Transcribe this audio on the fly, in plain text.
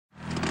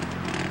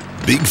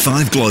Big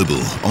Five Global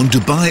on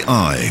Dubai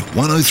Eye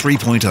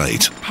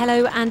 103.8.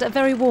 Hello and a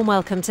very warm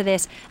welcome to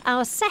this,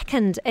 our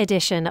second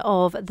edition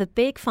of the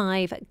Big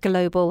Five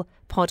Global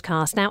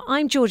podcast. Now,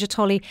 I'm Georgia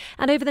Tolley,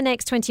 and over the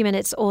next 20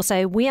 minutes or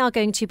so, we are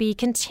going to be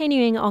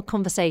continuing our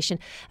conversation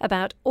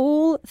about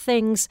all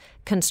things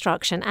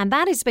construction. And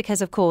that is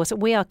because, of course,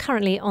 we are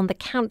currently on the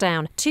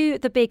countdown to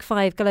the Big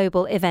Five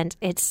Global event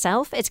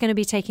itself. It's going to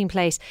be taking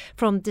place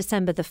from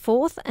December the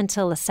 4th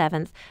until the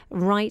 7th,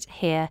 right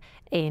here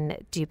in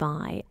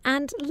Dubai.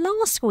 And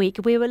last week,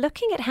 we were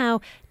looking at how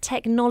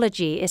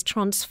technology is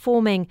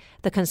transforming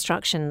the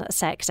construction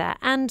sector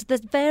and the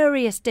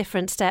various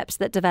different steps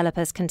that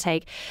developers can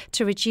take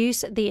to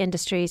reduce the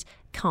industry's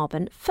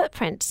carbon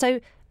footprint.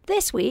 So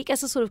this week,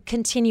 as a sort of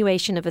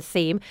continuation of a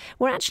theme,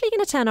 we're actually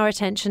going to turn our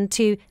attention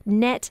to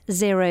net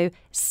zero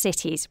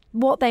cities,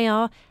 what they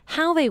are,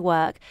 how they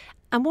work,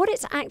 and what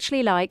it's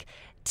actually like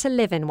to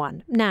live in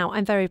one. Now,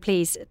 I'm very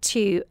pleased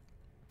to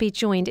be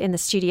joined in the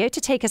studio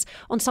to take us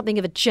on something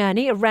of a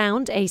journey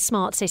around a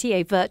smart city,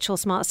 a virtual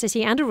smart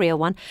city and a real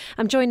one.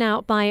 I'm joined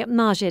now by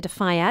Majid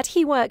Fayad.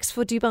 He works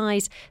for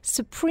Dubai's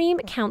Supreme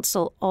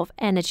Council of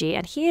Energy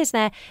and he is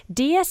their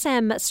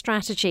DSM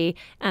strategy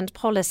and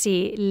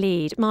policy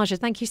lead. Majid,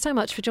 thank you so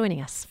much for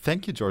joining us.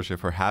 Thank you, Georgia,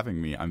 for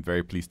having me. I'm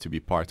very pleased to be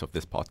part of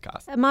this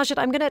podcast. Majid,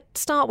 I'm going to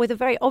start with a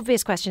very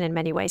obvious question in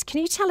many ways. Can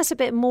you tell us a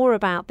bit more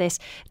about this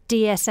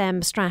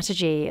DSM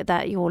strategy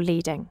that you're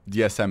leading?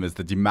 DSM is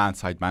the demand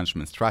side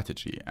management strategy.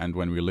 And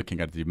when we're looking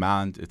at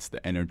demand, it's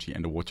the energy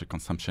and the water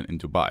consumption in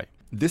Dubai.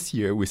 This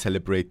year, we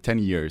celebrate 10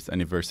 years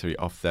anniversary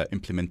of the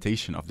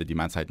implementation of the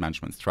demand side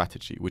management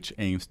strategy, which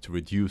aims to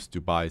reduce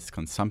Dubai's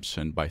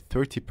consumption by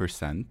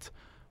 30%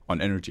 on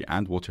energy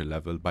and water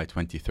level by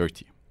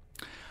 2030.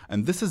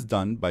 And this is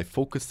done by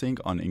focusing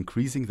on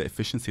increasing the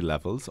efficiency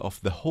levels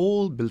of the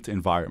whole built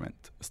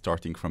environment,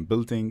 starting from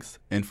buildings,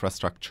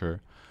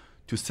 infrastructure,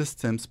 to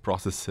systems,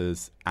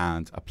 processes,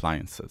 and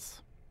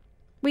appliances.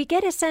 We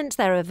get a sense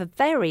there of a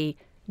very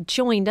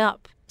joined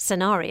up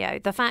scenario.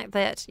 The fact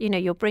that,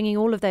 you're bringing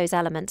all of those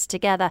elements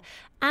together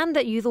and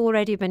that you've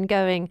already been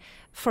going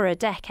for a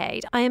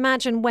decade. I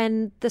imagine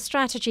when the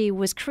strategy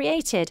was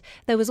created,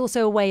 there was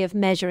also a way of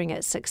measuring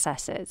its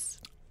successes.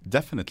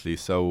 Definitely.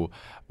 So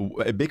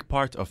a big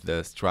part of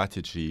the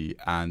strategy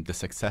and the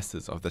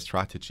successes of the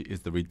strategy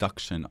is the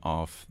reduction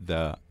of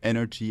the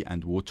energy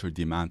and water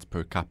demand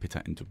per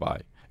capita in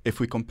Dubai.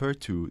 If we compare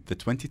to the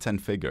 2010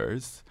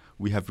 figures,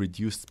 we have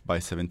reduced by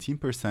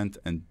 17%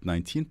 and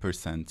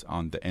 19%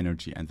 on the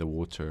energy and the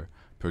water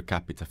per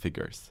capita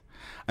figures.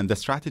 And the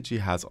strategy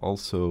has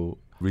also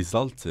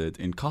resulted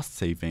in cost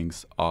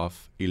savings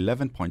of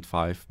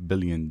 11.5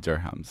 billion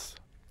dirhams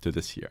to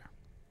this year.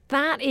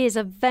 That is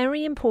a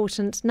very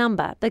important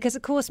number because,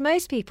 of course,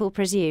 most people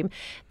presume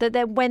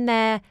that when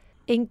they're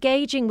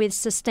engaging with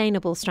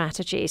sustainable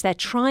strategies, they're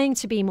trying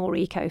to be more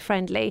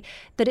eco-friendly,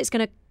 that it's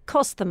going to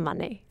cost them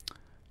money.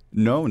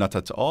 No, not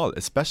at all,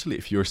 especially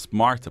if you're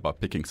smart about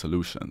picking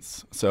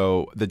solutions.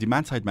 So the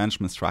demand-side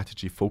management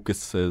strategy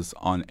focuses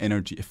on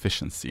energy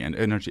efficiency and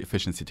energy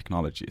efficiency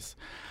technologies.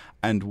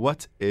 And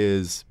what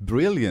is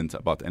brilliant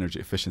about energy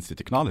efficiency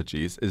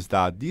technologies is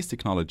that these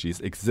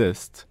technologies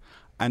exist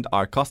and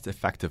are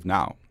cost-effective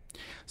now.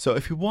 So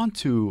if we want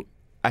to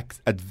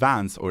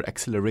advance or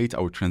accelerate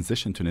our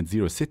transition to net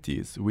zero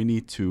cities, we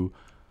need to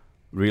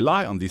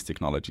rely on these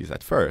technologies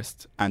at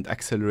first and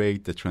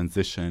accelerate the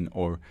transition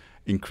or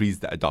increase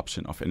the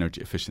adoption of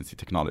energy efficiency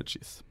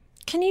technologies.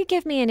 Can you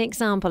give me an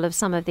example of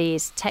some of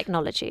these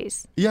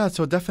technologies? Yeah,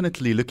 so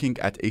definitely looking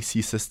at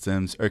AC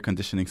systems, air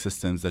conditioning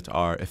systems that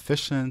are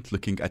efficient,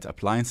 looking at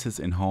appliances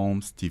in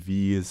homes,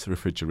 TVs,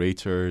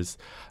 refrigerators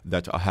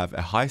that have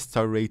a high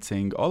star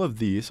rating. All of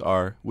these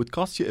would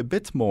cost you a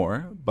bit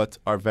more, but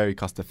are very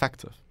cost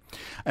effective.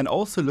 And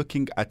also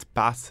looking at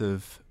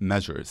passive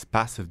measures,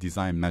 passive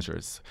design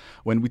measures.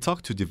 When we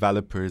talk to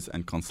developers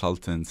and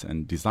consultants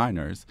and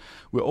designers,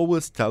 we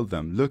always tell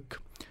them,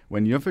 look,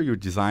 whenever you're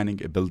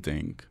designing a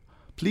building,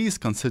 please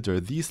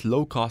consider these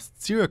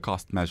low-cost,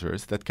 zero-cost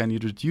measures that can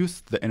reduce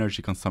the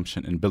energy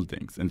consumption in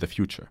buildings in the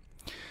future.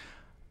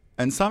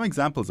 And some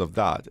examples of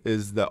that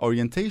is the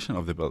orientation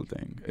of the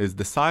building, is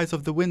the size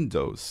of the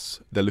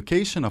windows, the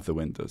location of the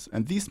windows.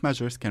 And these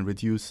measures can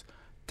reduce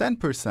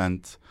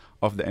 10%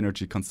 of the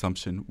energy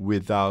consumption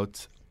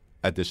without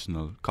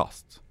additional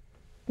cost.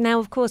 Now,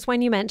 of course,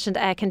 when you mentioned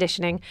air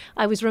conditioning,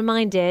 I was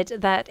reminded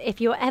that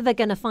if you're ever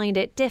going to find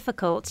it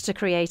difficult to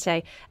create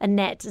a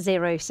net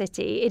zero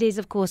city, it is,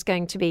 of course,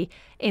 going to be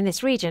in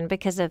this region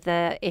because of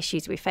the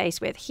issues we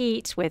face with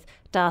heat, with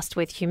dust,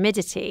 with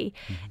humidity.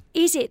 Mm-hmm.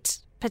 Is it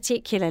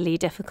particularly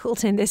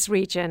difficult in this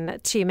region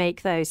to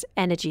make those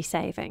energy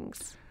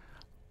savings?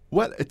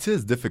 Well, it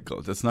is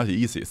difficult. It's not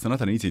easy. It's not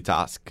an easy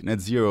task.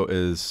 Net zero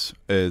is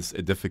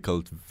a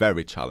difficult,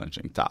 very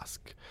challenging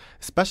task,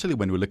 especially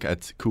when we look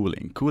at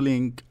cooling.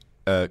 Cooling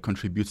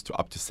contributes to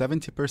up to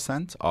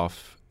 70%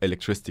 of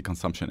electricity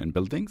consumption in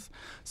buildings.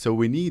 So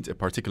we need a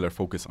particular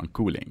focus on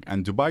cooling.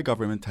 And Dubai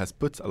government has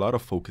put a lot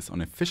of focus on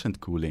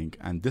efficient cooling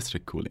and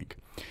district cooling.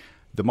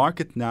 The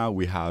market now,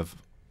 we have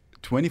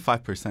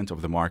 25%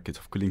 of the market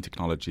of cooling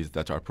technologies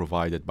that are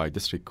provided by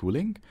district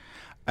cooling.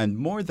 And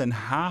more than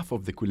half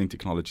of the cooling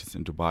technologies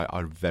in Dubai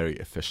are very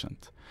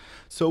efficient.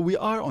 So we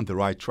are on the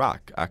right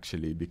track,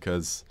 actually,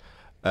 because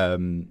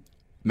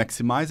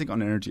maximizing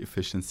on energy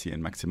efficiency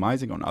and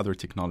maximizing on other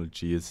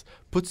technologies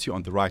puts you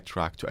on the right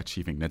track to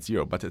achieving net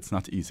zero, but it's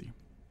not easy.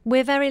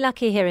 We're very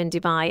lucky here in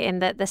Dubai in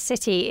that the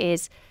city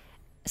is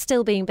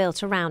still being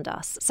built around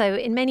us. So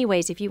in many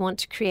ways, if you want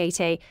to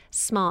create a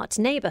smart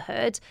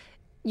neighbourhood,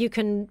 you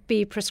can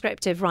be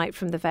prescriptive right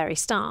from the very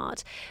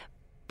start.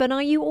 But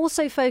are you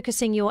also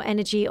focusing your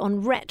energy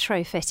on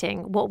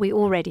retrofitting what we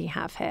already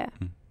have here?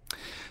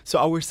 So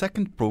our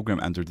second program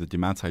under the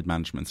demand-side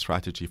management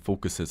strategy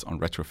focuses on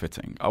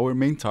retrofitting. Our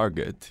main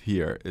target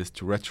here is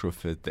to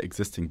retrofit the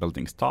existing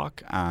building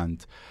stock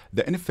and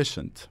the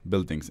inefficient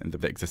buildings in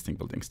the existing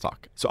building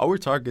stock. So our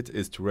target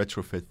is to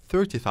retrofit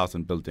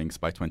 30,000 buildings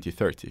by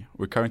 2030.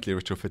 We're currently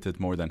retrofitted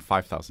more than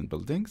 5,000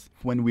 buildings.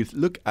 When we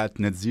look at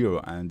net zero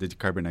and the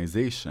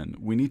decarbonization,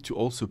 we need to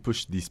also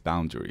push these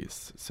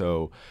boundaries.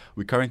 So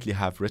we currently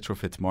have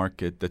retrofit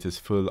market that is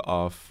full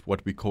of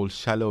what we call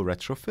shallow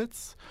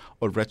retrofits,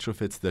 or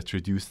retrofits that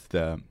reduce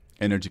the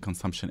energy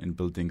consumption in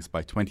buildings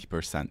by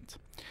 20%.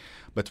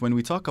 But when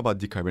we talk about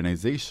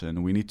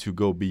decarbonization, we need to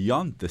go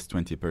beyond this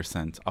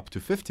 20% up to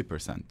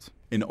 50%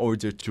 in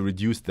order to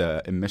reduce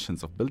the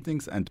emissions of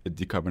buildings and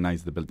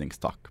decarbonize the building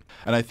stock.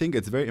 And I think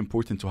it's very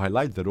important to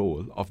highlight the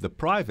role of the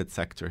private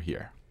sector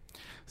here.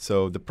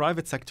 So the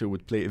private sector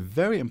would play a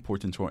very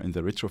important role in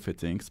the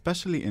retrofitting,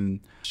 especially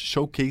in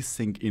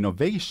showcasing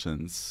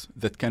innovations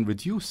that can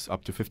reduce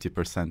up to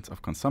 50%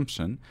 of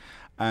consumption,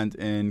 and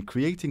in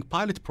creating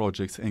pilot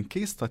projects and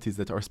case studies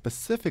that are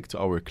specific to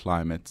our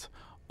climate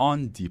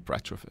on deep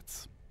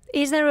retrofits.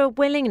 Is there a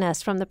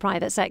willingness from the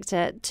private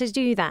sector to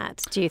do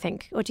that, do you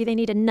think? Or do they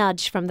need a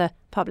nudge from the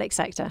public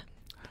sector?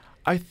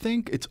 I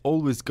think it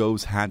always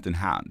goes hand in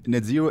hand.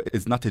 Net zero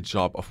is not a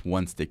job of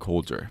one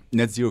stakeholder.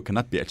 Net zero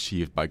cannot be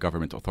achieved by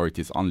government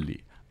authorities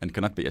only and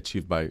cannot be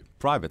achieved by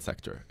private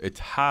sector. It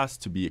has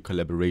to be a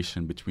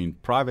collaboration between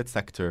private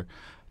sector,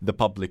 the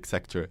public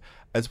sector,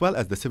 as well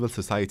as the civil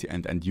society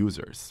and end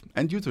users.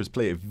 End users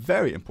play a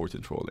very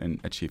important role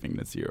in achieving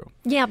net zero.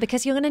 Yeah,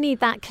 because you're going to need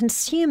that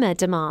consumer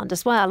demand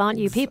as well, aren't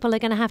you? People are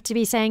going to have to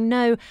be saying,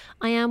 no,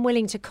 I am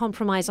willing to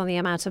compromise on the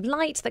amount of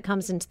light that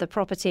comes into the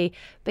property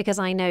because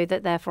I know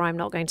that therefore I'm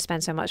not going to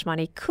spend so much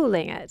money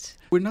cooling it.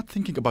 We're not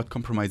thinking about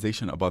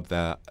compromisation about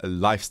the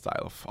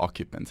lifestyle of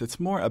occupants. It's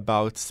more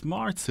about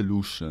smart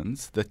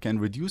solutions that can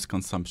reduce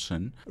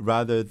consumption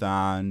rather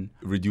than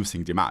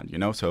reducing demand, you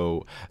know?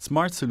 So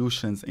smart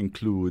solutions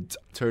include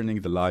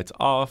turning the lights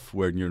off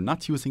when you're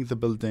not using the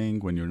building,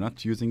 when you're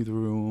not using the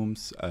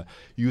rooms,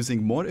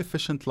 using more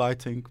efficient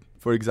lighting.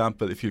 For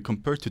example, if you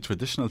compare to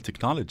traditional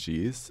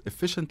technologies,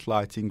 efficient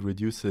lighting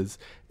reduces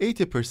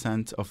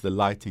 80% of the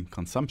lighting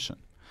consumption.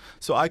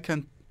 So I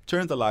can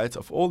turn the lights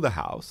of all the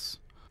house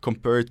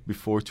compared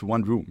before to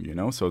one room, you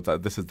know, so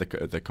that this is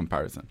the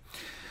comparison.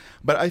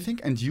 But I think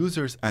end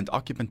users and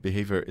occupant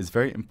behavior is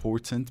very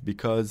important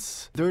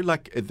because they're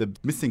like the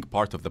missing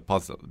part of the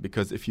puzzle.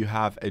 Because if you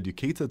have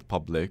educated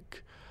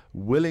public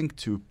willing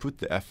to put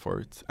the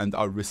effort and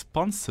are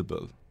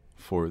responsible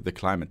for the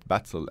climate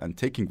battle and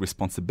taking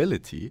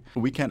responsibility,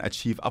 we can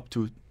achieve up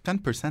to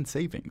 10%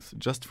 savings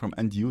just from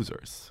end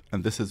users.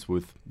 And this is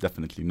with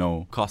definitely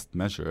no cost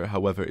measure.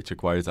 However, it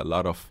requires a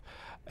lot of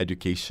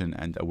education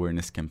and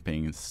awareness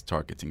campaigns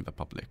targeting the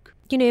public.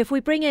 You know, if we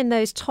bring in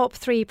those top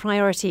three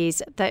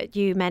priorities that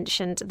you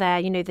mentioned there,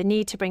 you know, the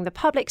need to bring the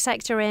public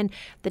sector in,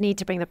 the need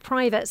to bring the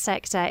private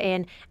sector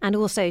in, and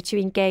also to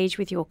engage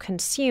with your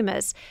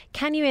consumers,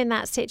 can you in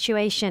that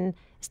situation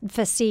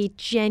foresee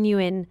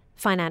genuine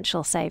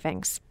financial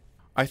savings?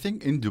 I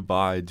think in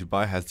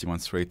Dubai has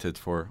demonstrated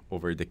for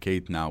over a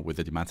decade now with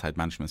the demand-side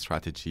management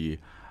strategy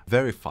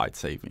verified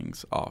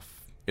savings of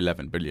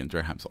 11 billion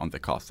dirhams on the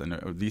cost. And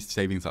these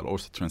savings are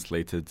also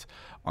translated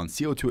on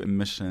CO2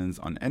 emissions,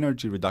 on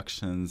energy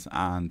reductions,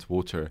 and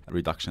water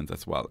reductions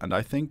as well. And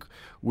I think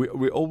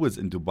we're always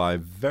in Dubai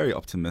very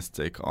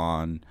optimistic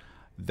on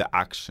the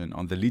action,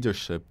 on the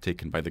leadership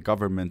taken by the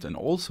government and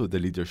also the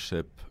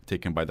leadership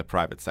taken by the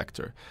private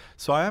sector.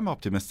 So I am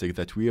optimistic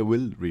that we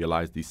will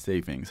realize these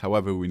savings.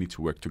 However, we need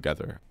to work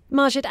together.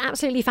 Majid,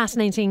 absolutely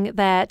fascinating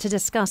there to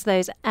discuss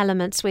those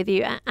elements with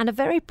you, and a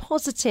very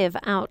positive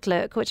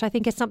outlook, which I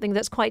think is something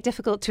that's quite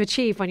difficult to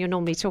achieve when you're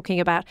normally talking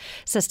about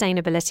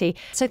sustainability.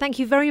 So thank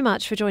you very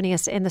much for joining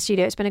us in the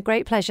studio. It's been a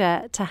great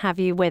pleasure to have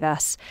you with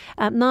us.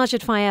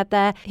 Majid Fayad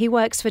there, he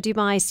works for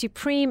Dubai's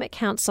Supreme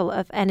Council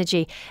of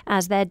Energy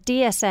as their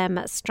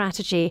DSM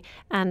strategy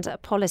and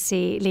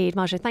policy lead.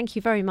 Majid, thank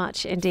you very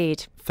much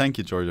indeed. Thank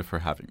you, Georgia, for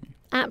having me.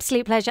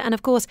 Absolute pleasure. And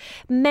of course,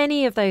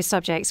 many of those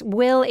subjects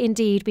will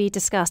indeed be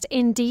discussed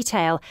in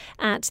detail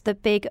at the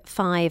Big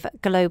Five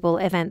global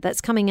event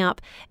that's coming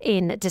up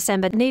in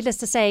December. Needless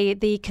to say,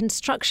 the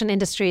construction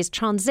industry's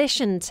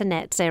transition to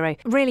net zero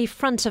really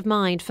front of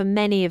mind for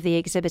many of the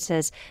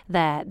exhibitors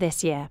there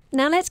this year.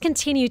 Now let's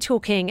continue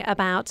talking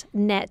about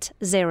net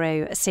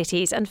zero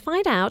cities and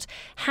find out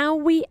how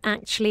we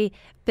actually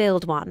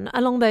build one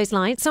along those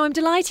lines. So I'm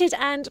delighted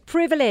and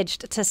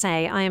privileged to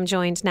say I am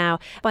joined now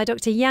by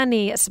Dr.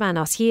 Yanni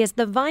Spanos. He is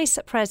the Vice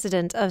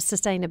President of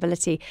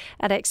Sustainability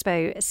at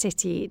Expo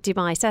City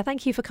Dubai. So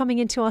thank you for coming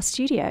into our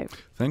studio.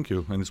 Thank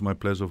you, and it's my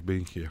pleasure of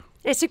being here.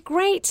 It's a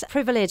great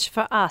privilege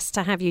for us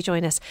to have you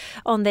join us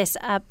on this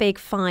Big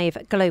Five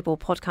Global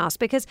podcast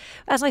because,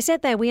 as I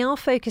said there, we are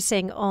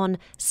focusing on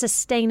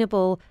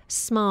sustainable,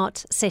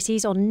 smart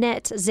cities, on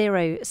net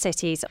zero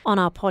cities on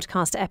our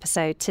podcast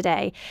episode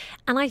today.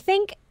 And I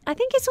think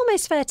it's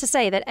almost fair to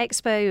say that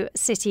Expo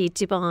City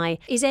Dubai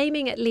is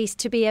aiming at least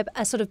to be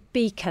a sort of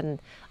beacon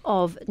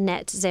of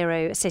net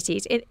zero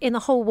cities in the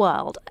whole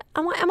world.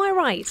 Am I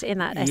right in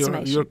that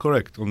estimation? You're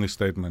correct on this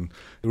statement.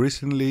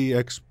 Recently,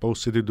 Expo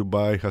City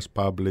Dubai has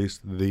published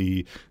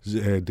the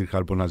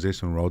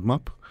decarbonization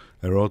roadmap,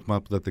 a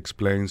roadmap that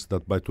explains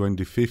that by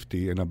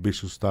 2050, an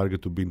ambitious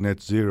target to be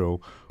net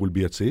zero will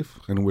be achieved,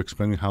 and we're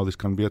explaining how this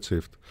can be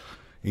achieved.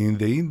 In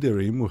the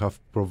interim, we have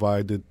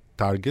provided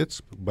targets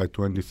by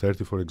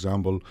 2030, for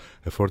example,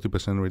 a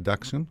 40%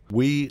 reduction.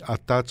 We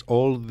attach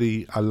all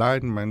the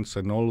alignments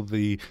and all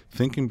the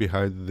thinking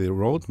behind the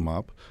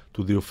roadmap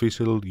to the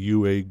official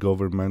UAE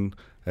government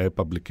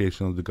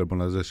publication of the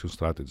decarbonization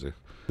strategy.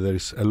 There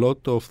is a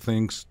lot of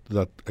things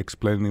that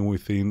explaining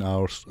within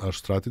our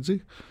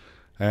strategy,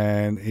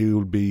 and it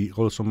will be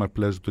also my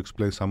pleasure to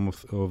explain some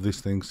of these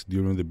things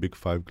during the Big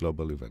Five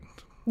Global event.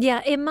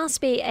 Yeah, it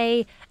must be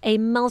a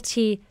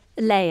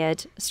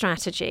multi-layered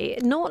strategy,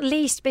 not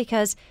least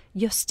because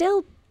you're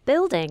still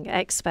building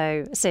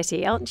Expo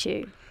City, aren't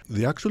you?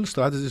 The actual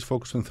strategy is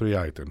focused on three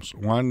items.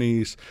 One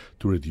is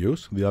to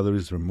reduce, the other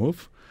is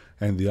remove,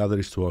 and the other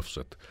is to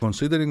offset.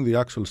 Considering the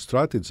actual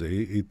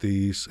strategy, it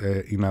is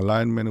in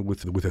alignment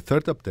with the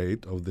third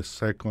update of the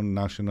second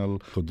national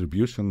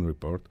contribution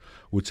report,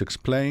 which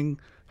explains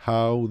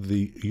how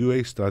the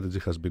UAE strategy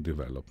has been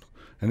developed.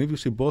 And if you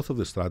see both of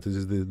the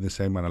strategies, they're the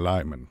same in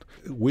alignment.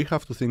 We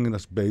have to think in a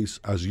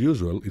space, as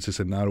usual, it's a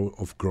scenario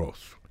of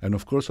growth. And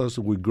of course, as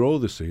we grow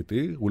the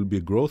city, will be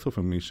growth of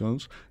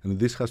emissions, and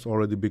this has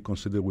already been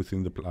considered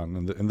within the plan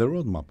and the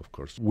roadmap, of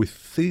course.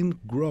 Within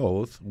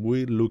growth,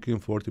 we're looking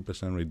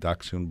 40%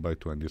 reduction by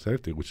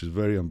 2030, which is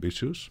very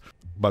ambitious.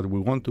 But we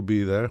want to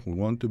be there. We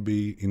want to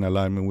be in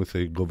alignment with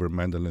the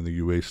governmental and the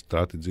UAE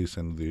strategies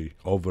and the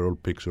overall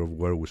picture of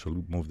where we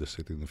should move the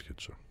city in the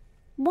future.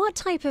 What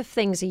type of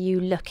things are you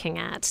looking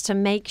at to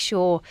make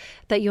sure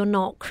that you're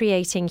not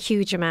creating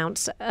huge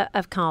amounts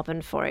of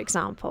carbon, for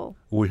example?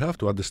 We have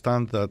to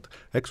understand that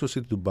Expo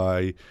City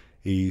Dubai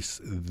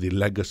is the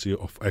legacy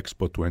of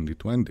Expo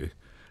 2020.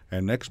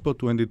 And Expo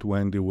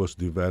 2020 was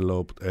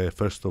developed,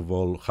 first of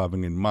all,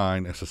 having in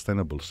mind a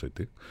sustainable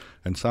city.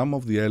 And some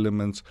of the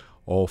elements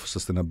of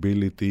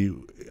sustainability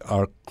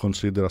are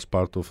considered as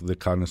part of the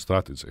current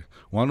strategy.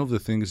 One of the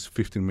things is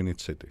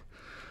 15-minute city.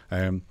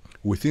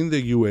 Within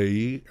the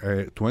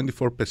UAE,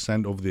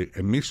 24% of the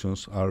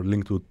emissions are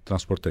linked to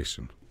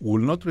transportation. We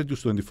will not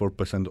reduce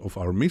 24% of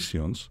our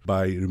emissions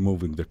by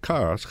removing the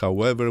cars.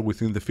 However,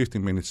 within the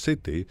 15-minute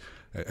city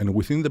and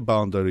within the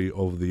boundary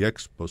of the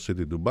Expo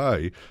City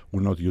Dubai,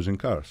 we're not using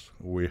cars.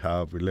 We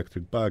have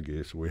electric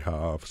buggies, we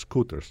have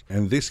scooters,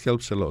 and this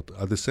helps a lot.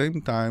 At the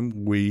same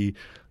time, we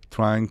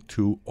trying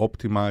to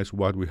optimize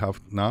what we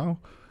have now,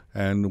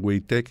 and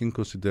we take in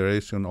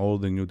consideration all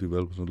the new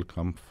developments that will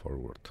come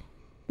forward.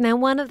 Now,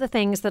 one of the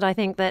things that I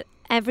think that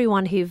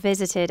everyone who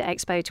visited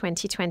Expo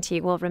 2020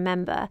 will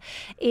remember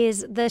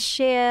is the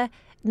sheer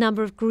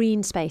number of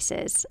green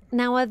spaces.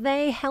 Now, are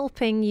they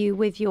helping you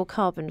with your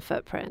carbon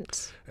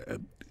footprint?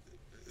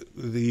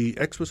 The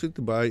Expo City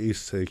Dubai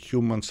is a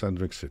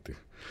human-centric city.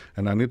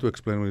 And I need to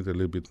explain a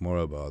little bit more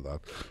about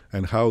that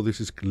and how this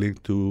is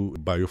linked to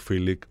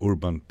biophilic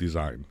urban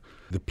design.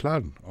 The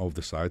plan of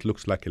the site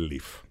looks like a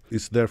leaf.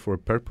 It's there for a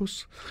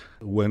purpose.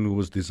 When it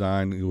was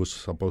designed, it was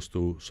supposed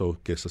to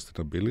showcase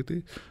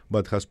sustainability,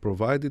 but has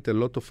provided a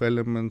lot of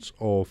elements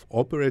of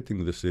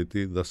operating the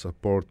city that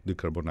support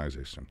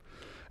decarbonization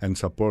and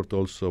support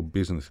also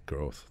business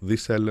growth.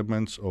 These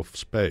elements of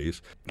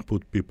space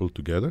put people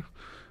together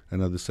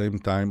and at the same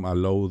time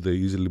allow the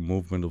easily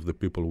movement of the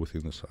people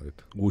within the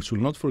site. We should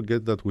not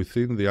forget that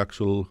within the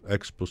actual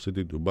Expo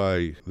City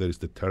Dubai, there is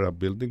the Terra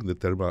building, the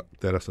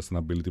Terra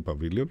Sustainability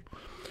Pavilion,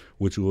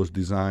 which was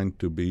designed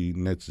to be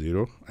net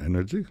zero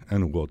energy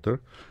and water,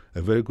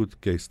 a very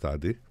good case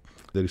study.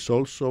 There is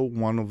also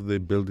one of the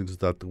buildings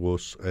that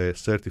was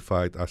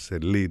certified as a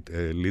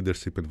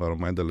leadership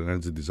environmental and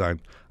energy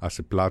design as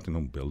a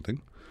platinum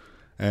building.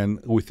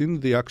 And within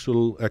the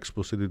actual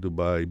Expo City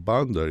Dubai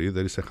boundary,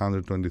 there is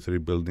 123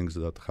 buildings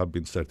that have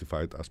been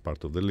certified as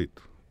part of the LEED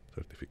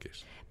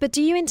certification. But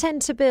do you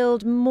intend to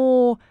build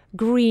more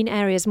green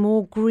areas,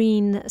 more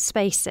green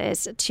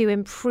spaces to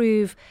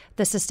improve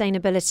the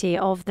sustainability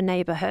of the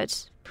neighbourhood?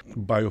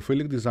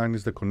 Biophilic design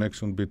is the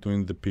connection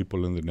between the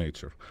people and the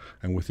nature.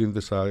 And within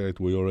the site,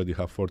 we already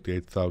have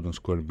 48,000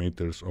 square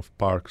meters of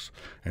parks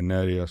and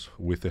areas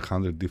with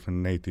 100 different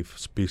native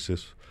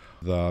species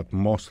that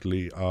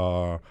mostly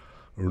are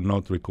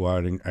not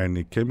requiring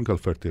any chemical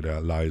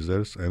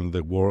fertilizers, and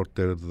the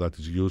water that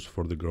is used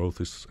for the growth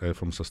is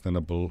from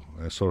sustainable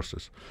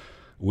sources.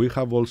 We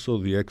have also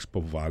the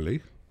Expo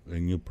Valley, a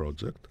new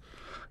project.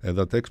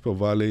 That Expo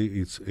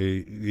Valley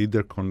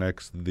either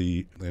connects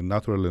the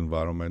natural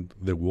environment,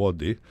 the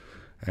Wadi,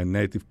 and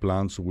native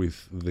plants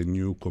with the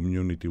new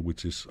community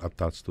which is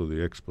attached to the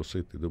Expo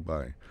City,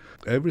 Dubai.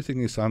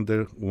 Everything is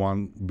under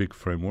one big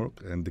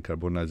framework, and the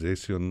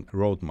decarbonization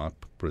roadmap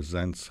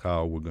presents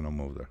how we're going to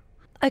move there.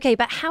 Okay,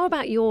 but how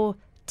about your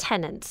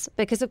tenants?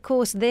 Because, of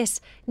course, this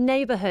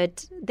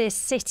neighbourhood, this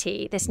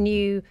city, this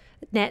new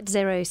net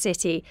zero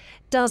city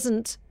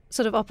doesn't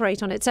sort of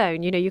operate on its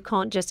own. You know, you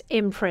can't just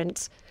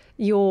imprint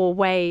your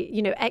way.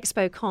 You know,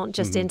 Expo can't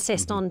just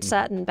insist on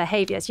certain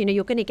behaviours. You know,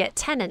 you're going to get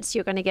tenants,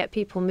 you're going to get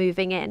people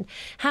moving in.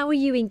 How are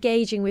you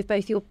engaging with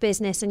both your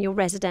business and your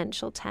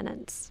residential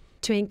tenants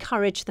to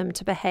encourage them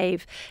to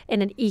behave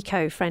in an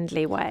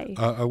eco-friendly way?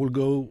 I will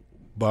go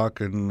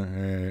back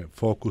and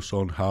focus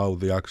on how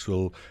the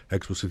actual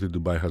Expo City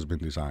Dubai has been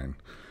designed.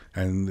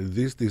 And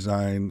this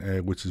design,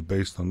 which is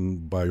based on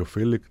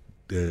biophilic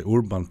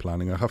urban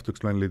planning, I have to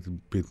explain a little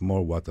bit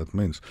more what that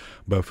means.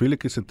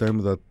 Biophilic is a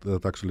term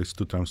that actually is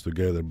two terms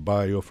together,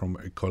 bio from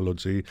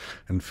ecology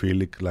and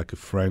philic like a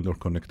friend or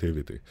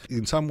connectivity.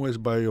 In some ways,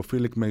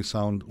 biophilic may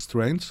sound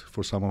strange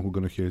for someone who's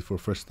going to hear it for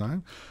the first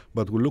time,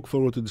 but we look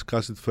forward to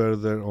discuss it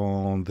further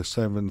on the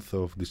 7th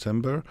of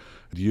December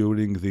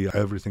during the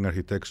Everything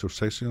Architecture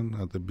session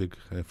at the Big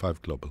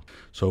Five Global.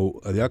 So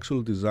the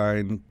actual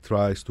design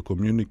tries to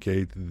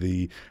communicate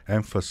the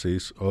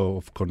emphasis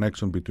of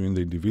connection between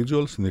the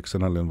individuals and the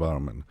external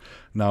environment.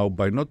 Now,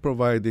 by not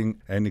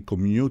providing any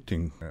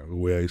commuting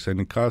ways,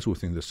 any cars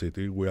within the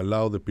city, we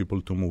allow the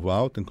people to move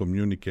out and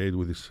communicate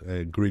with this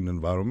green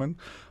environment,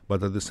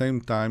 but at the same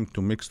time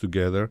to mix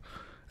together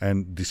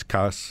and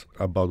discuss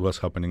about what's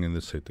happening in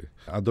the city.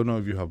 I don't know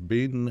if you have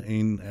been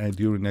in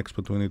during Expo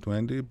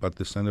 2020, but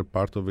the center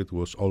part of it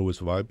was always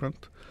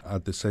vibrant.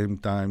 At the same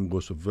time,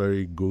 was a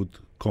very good,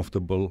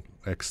 comfortable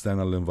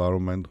external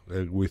environment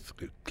with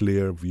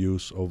clear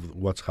views of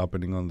what's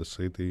happening on the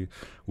city,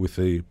 with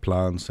the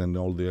plants and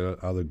all the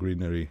other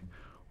greenery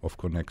of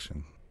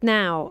connection.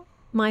 Now,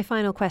 my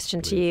final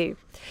question to you.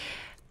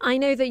 I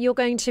know that you're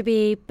going to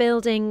be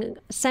building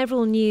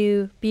several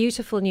new,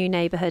 beautiful new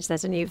neighbourhoods.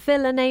 There's a new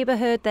villa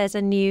neighbourhood. There's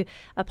a new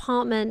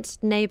apartment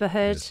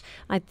neighbourhood. Yes.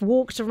 I've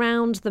walked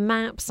around the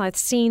maps. I've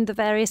seen the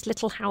various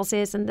little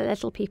houses and the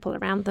little people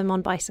around them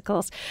on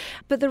bicycles.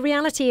 But the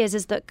reality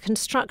is that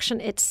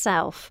construction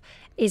itself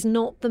is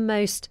not the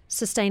most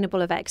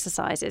sustainable of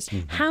exercises.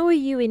 How are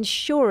you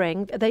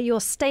ensuring that your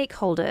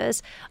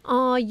stakeholders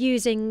are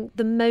using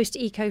the most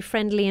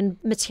eco-friendly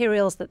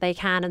materials that they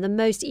can and the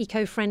most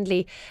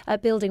eco-friendly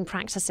building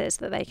practices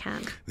that they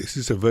can? This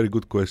is a very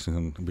good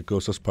question,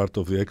 because as part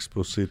of the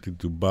Expo City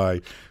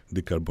Dubai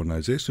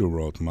decarbonization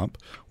roadmap,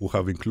 we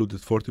have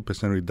included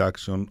 40%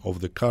 reduction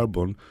of the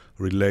carbon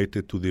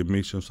related to the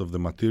emissions of the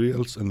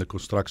materials and the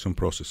construction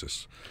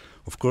processes.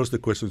 Of course, the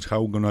question is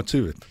how we're going to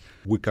achieve it.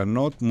 We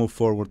cannot move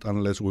forward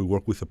unless we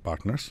work with the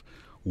partners.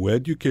 We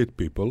educate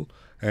people,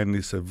 and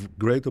it's a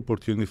great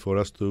opportunity for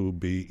us to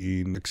be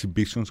in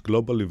exhibitions,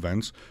 global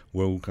events,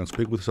 where we can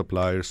speak with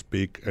suppliers,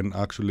 speak, and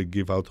actually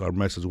give out our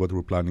message, what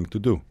we're planning to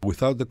do.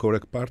 Without the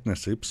correct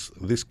partnerships,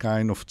 this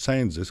kind of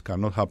changes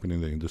cannot happen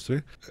in the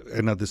industry.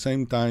 And at the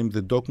same time,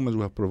 the documents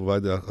we have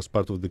provided as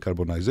part of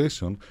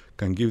decarbonization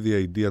can give the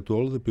idea to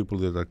all the people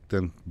that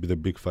attend the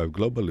Big Five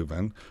Global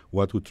event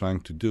what we're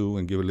trying to do,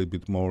 and give a little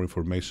bit more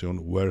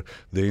information where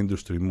the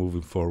industry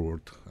moving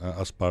forward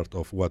as part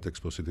of what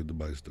Expo City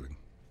Dubai is doing.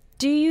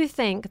 Do you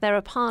think there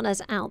are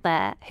partners out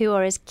there who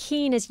are as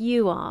keen as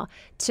you are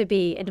to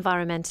be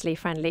environmentally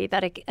friendly,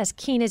 that are as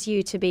keen as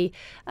you to be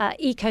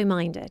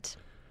eco-minded?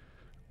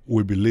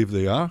 We believe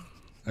they are,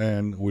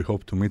 and we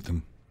hope to meet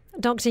them.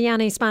 Dr.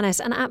 Yannis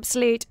Panis, an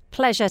absolute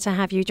pleasure to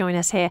have you join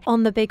us here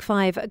on the Big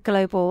Five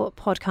Global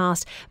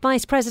podcast.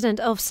 Vice President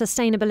of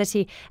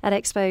Sustainability at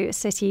Expo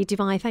City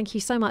Dubai. Thank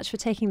you so much for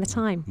taking the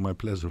time. My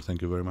pleasure.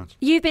 Thank you very much.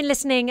 You've been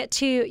listening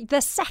to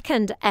the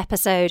second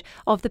episode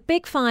of the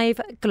Big Five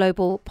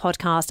Global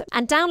podcast,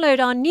 and download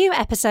our new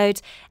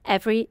episodes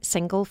every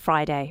single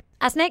Friday.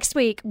 As next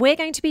week, we're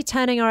going to be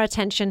turning our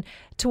attention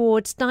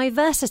towards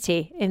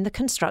diversity in the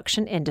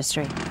construction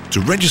industry.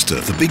 To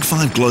register for Big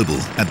Five Global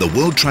at the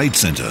World Trade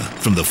Center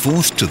from the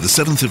 4th to the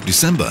 7th of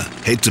December,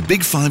 head to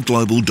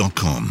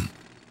big5global.com.